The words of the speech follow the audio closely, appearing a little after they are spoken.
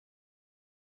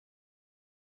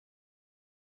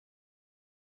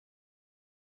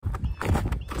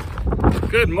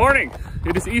Good morning.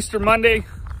 It is Easter Monday.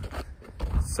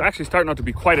 It's actually starting out to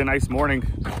be quite a nice morning.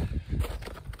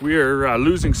 We are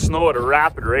losing snow at a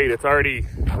rapid rate. It's already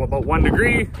about 1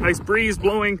 degree, nice breeze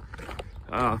blowing.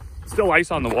 Still ice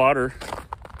on the water,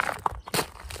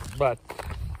 but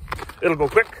it'll go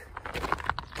quick.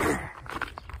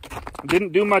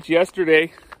 Didn't do much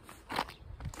yesterday,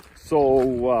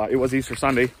 so it was Easter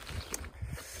Sunday.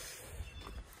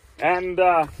 And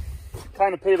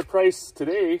kind of pay the price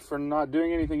today for not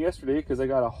doing anything yesterday because I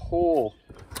got a whole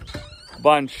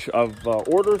bunch of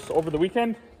orders over the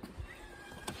weekend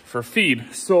for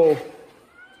feed. So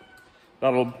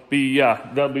that'll be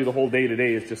the whole day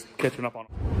today, is just catching up on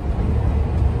it.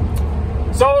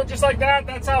 So just like that,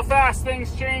 that's how fast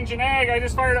things change in ag. I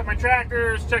just fired up my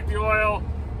tractors, checked the oil.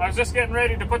 I was just getting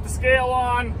ready to put the scale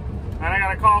on, and I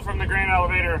got a call from the grain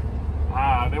elevator.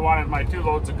 They wanted my 2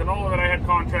 loads of canola that I had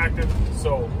contracted.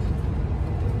 So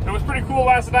it was pretty cool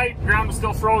last night. The ground was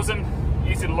still frozen,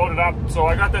 easy to load it up. So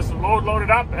I got this load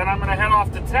loaded up, and I'm gonna head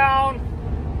off to town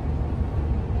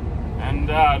and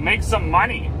make some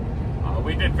money.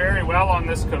 We did very well on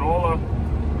this canola.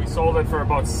 We sold it for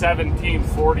about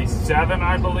 $17.47,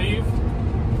 I believe.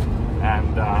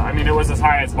 And I mean, it was as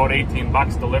high as about 18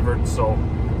 bucks delivered. So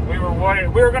we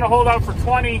were gonna hold out for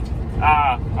 20.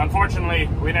 Unfortunately,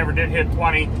 we never did hit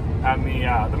 20, and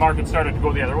the market started to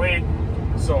go the other way.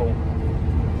 So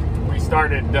we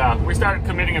started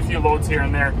committing a few loads here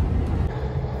and there.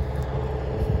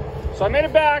 So I made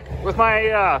it back with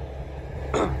my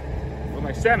with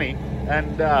my semi,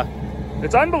 and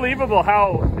it's unbelievable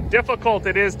how difficult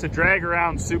it is to drag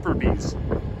around super bees.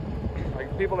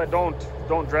 Like, people that don't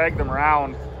drag them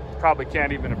around probably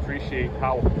can't even appreciate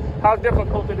how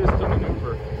difficult it is to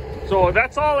maneuver. So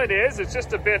that's all it is. It's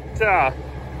just a bit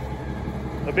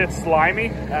slimy,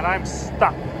 and I'm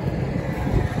stuck.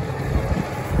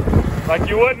 Like,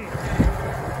 you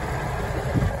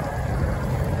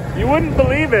wouldn't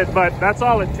believe it, but that's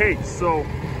all it takes. So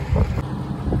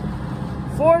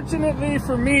fortunately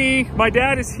for me, my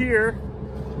dad is here,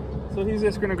 so he's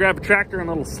just gonna grab a tractor and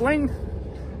a little sling.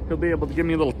 He'll be able to give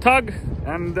me a little tug,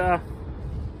 and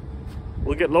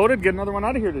we'll get loaded, get another one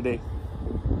out of here today.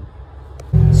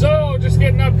 So just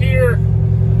getting up here,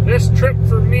 this trip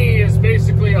for me is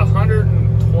basically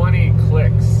 120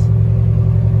 clicks.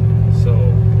 So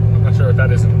I'm not sure what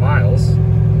that is in miles.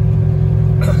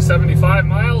 75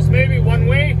 miles maybe one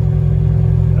way.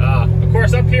 Of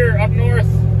course, up here, up north,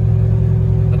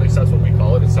 at least that's what we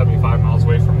call it, it's 75 miles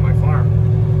away from my farm.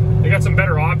 They got some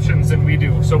better options than we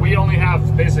do. So we only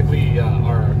have basically,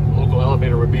 our local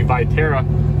elevator would be Viterra.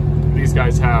 These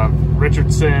guys have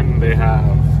Richardson, they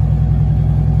have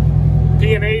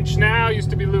P&H now, used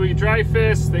to be Louis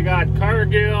Dreyfus. They got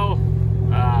Cargill.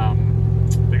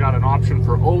 They got an option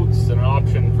for oats and an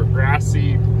option for grass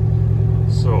seed.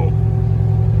 So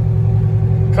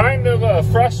kind of a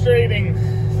frustrating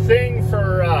thing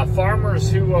for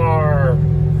farmers who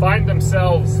find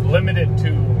themselves limited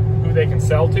to who they can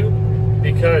sell to,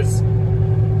 because,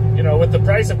 you know, with the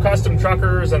price of custom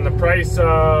truckers and the price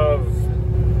of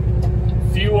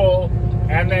fuel,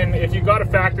 and then if you got to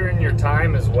factor in your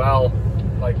time as well,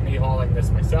 like me hauling this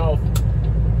myself,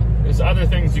 there's other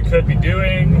things you could be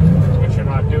doing which you're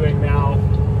not doing now.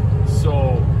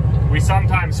 So we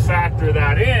sometimes factor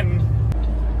that in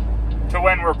to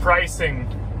when we're pricing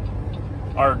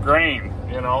our grain,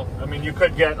 you know. I mean, you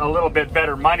could get a little bit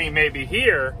better money maybe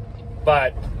here,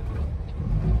 but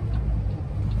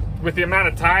with the amount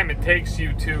of time it takes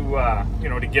you to you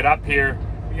know, to get up here,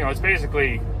 you know, it's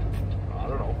basically, I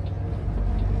don't know,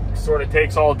 sort of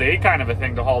takes all day kind of a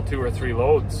thing to haul 2 or 3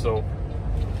 loads. So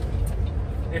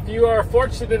if you are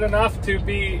fortunate enough to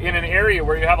be in an area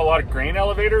where you have a lot of grain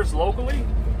elevators locally,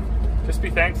 just be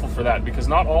thankful for that, because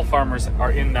not all farmers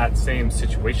are in that same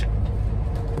situation.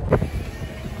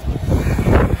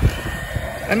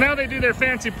 And now they do their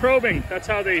fancy probing. That's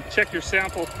how they check your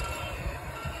sample.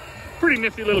 Pretty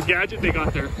nifty little gadget they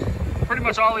got there. Pretty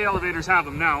much all the elevators have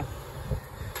them now.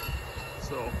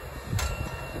 So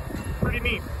pretty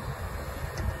neat.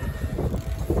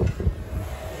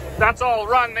 That's all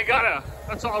run.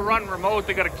 That's all run remote.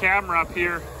 They got a camera up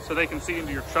here so they can see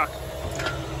into your truck.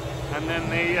 And then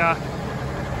they,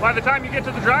 by the time you get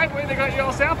to the driveway, they got you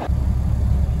all sampled.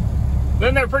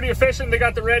 Then they're pretty efficient. They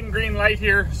got the red and green light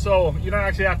here, so you don't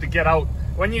actually have to get out.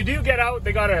 When you do get out,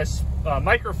 they got a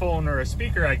microphone or a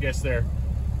speaker, I guess, there.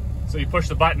 So you push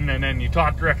the button and then you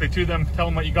talk directly to them, tell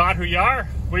them what you got, who you are,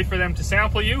 wait for them to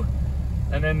sample you,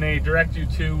 and then they direct you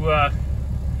to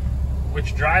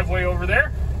which driveway over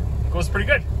there. It goes pretty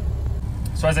good.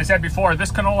 So as I said before, this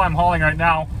canola I'm hauling right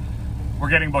now, we're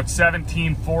getting about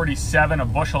 $17.47 a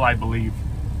bushel, I believe.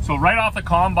 So right off the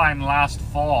combine last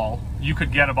fall, you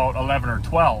could get about 11 or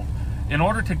 12. In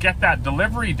order to get that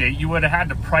delivery date, you would have had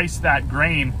to price that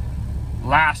grain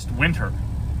last winter.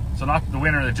 So not the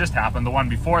winter that just happened, the one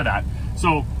before that.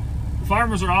 So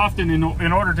farmers are often, in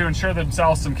order to ensure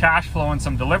themselves some cash flow and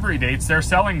some delivery dates, they're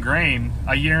selling grain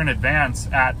a year in advance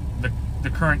at the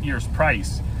current year's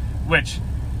price, which,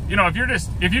 you know, if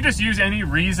you just use any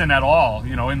reason at all,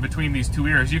 you know, in between these 2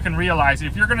 years, you can realize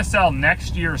if you're going to sell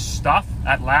next year's stuff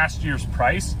at last year's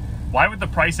price, why would the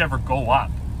price ever go up?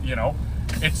 You know,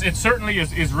 it certainly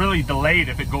is really delayed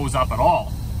if it goes up at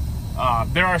all.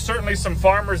 There are certainly some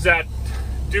farmers that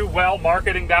do well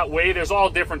marketing that way. There's all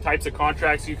different types of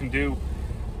contracts you can do.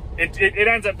 It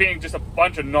ends up being just a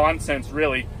bunch of nonsense,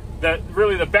 really.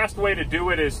 Really the best way to do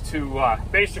it is to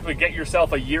basically get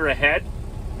yourself a year ahead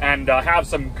and have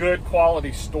some good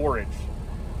quality storage.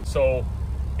 So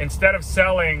instead of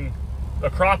selling a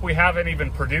crop we haven't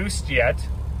even produced yet,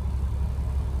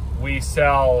 we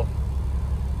sell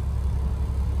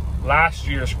last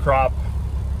year's crop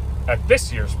at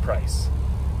this year's price.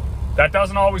 That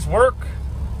doesn't always work.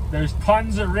 There's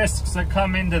tons of risks that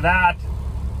come into that,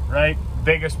 right?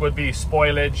 Biggest would be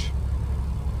spoilage.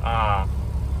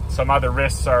 Some other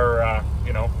risks are,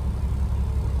 you know,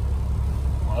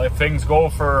 well, if they go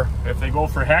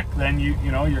for heck, then you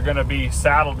know, you're going to be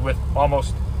saddled with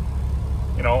almost,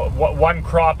 you know, one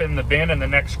crop in the bin and the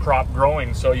next crop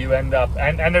growing. So you end up,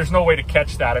 and there's no way to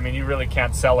catch that. I mean, you really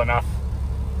can't sell enough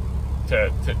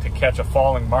to catch a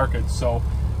falling market. So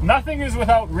nothing is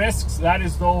without risks. That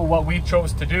is though what we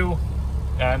chose to do.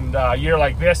 And a year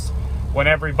like this, when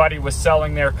everybody was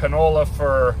selling their canola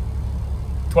for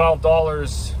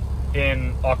 $12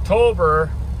 in October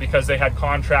because they had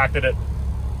contracted it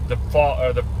the fall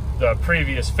or the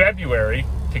previous February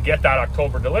to get that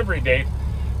October delivery date,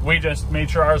 we just made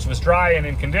sure ours was dry and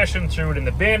in condition, threw it in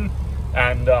the bin.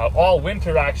 And all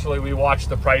winter, actually, we watched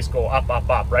the price go up,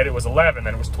 right? It was 11,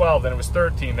 then it was 12, then it was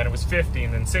 13, then it was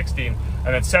 15, then 16,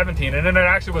 and then 17. And then it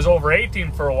actually was over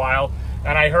 18 for a while.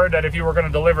 And I heard that if you were going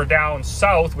to deliver down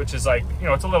south, which is like, you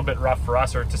know, it's a little bit rough for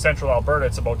us, or to central Alberta,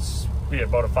 it's about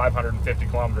a 550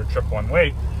 kilometer trip one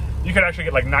way, you could actually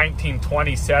get like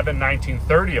 1927,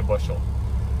 1930 a bushel.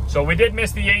 So we did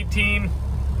miss the 18,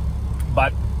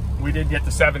 but we did get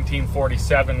the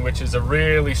 1747, which is a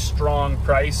really strong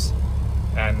price.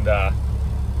 And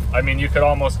I mean, you could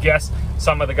almost guess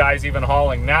some of the guys even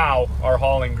hauling now are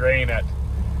hauling grain at,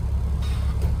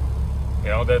 you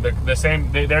know, the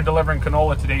same. They're delivering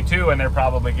canola today too, and they're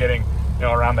probably getting, you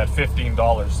know, around that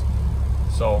 $15.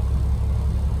 So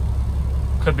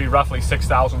could be roughly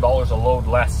 $6,000 a load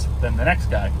less than the next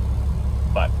guy,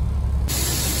 but.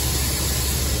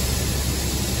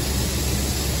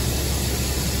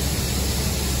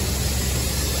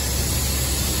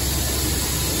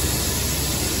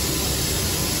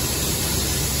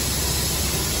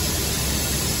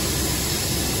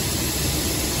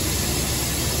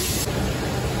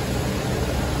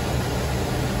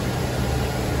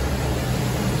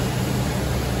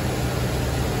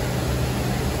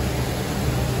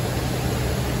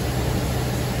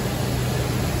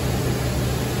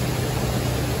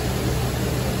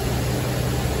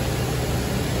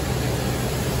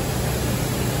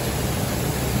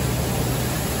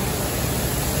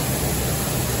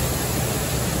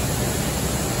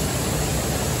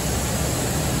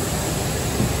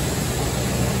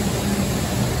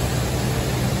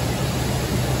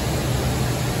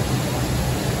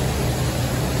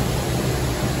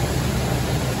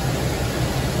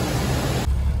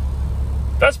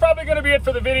 That's probably going to be it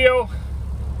for the video.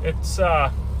 It's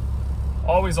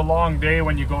always a long day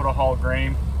when you go to haul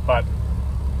grain, but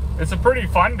it's a pretty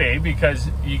fun day because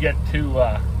you get to,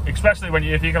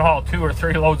 especially if you can haul 2 or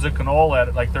 3 loads of canola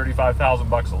at like 35,000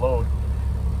 bucks a load,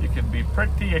 you can be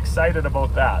pretty excited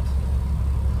about that.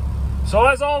 So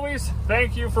as always,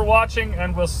 thank you for watching,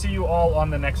 and we'll see you all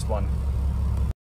on the next one.